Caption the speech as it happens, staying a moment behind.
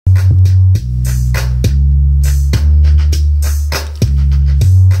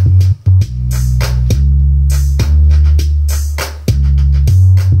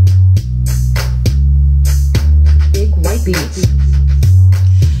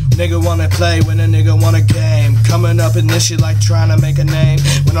Nigga wanna play when a nigga want a game. Coming up in this shit like trying to make a name.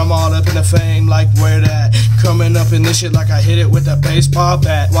 When I'm all up in the fame, like where that? Coming up in this shit like I hit it with a baseball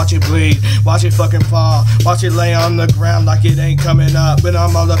bat. Watch it bleed, watch it fucking fall, watch it lay on the ground like it ain't coming up. When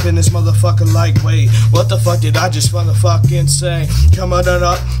I'm all up in this motherfucker like, wait, what the fuck did I just motherfucking say?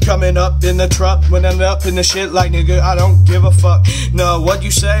 Coming up in the truck. When I'm up in the shit like, nigga, I don't give a fuck. No, what you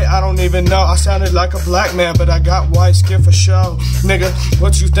say, I don't even know. I sounded like a black man, but I got white skin for show. Nigga,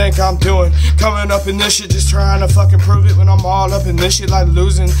 what you think I'm doing? Coming up in this shit, just trying to fucking prove it. When I'm all up in this shit like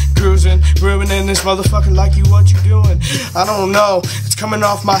losing, cruising, ruining this motherfucker like you, what you doing? I don't know, it's coming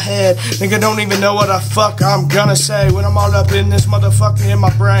off my head. Nigga, don't even know what the fuck I'm gonna say. When I'm all up in this motherfucker in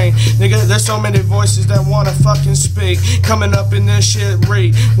my brain. Nigga, there's so many voices that wanna fucking speak. Coming up in this shit,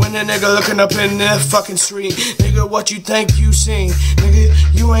 read. When a nigga looking up in this fucking street. Nigga, what you think you seen? Nigga,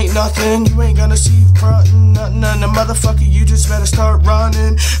 you ain't nothing, you ain't gonna see frontin' nothing. The motherfucker, you just better start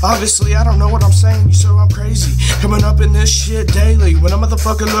running. Obviously, I don't know what I'm saying, so I'm crazy. Coming up in this shit daily. When a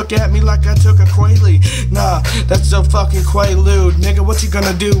motherfucker look at me like I took a Quaalude. Nah, that's so fucking Quaalude. Nigga, what you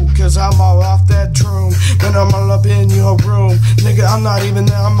gonna do? Cause I'm all off that troom. When I'm all up in your room. Nigga, I'm not even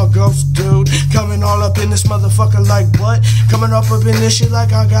there, I'm a ghost dude. Coming all up in this motherfucker like what? Coming up in this shit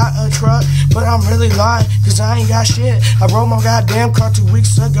like I got a truck. But I'm really lying, cause I ain't got shit. I wrote my goddamn car 2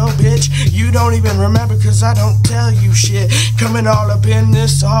 weeks ago, bitch. You don't even remember cause I don't tell you shit. Coming all up in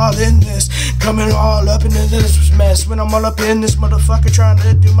this, all in this. Coming all up into this mess. When I'm all up in this motherfucker trying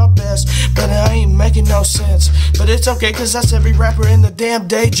to do my best. But I ain't making no sense. But it's okay cause that's every rapper in the damn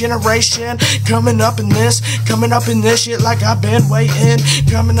day generation. Coming up in this shit like I've been waiting.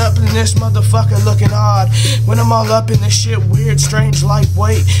 Coming up in this motherfucker looking odd. When I'm all up in this shit weird, strange,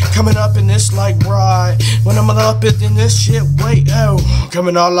 lightweight. Coming up in this like right. When I'm all up in this shit, wait, oh.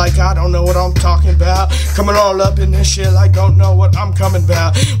 Coming all like I don't know what I'm talking about. Coming all up in this shit like don't know what I'm coming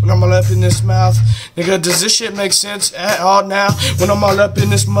about. When I'm all up in this mouth, nigga, does this shit make sense at all now? When I'm all up in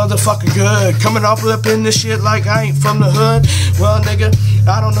this motherfucker good. Coming all up in this shit like I ain't from the hood. Well, nigga,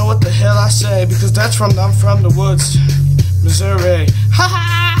 I don't know what the hell I say because I'm from the woods, Missouri. Ha ha.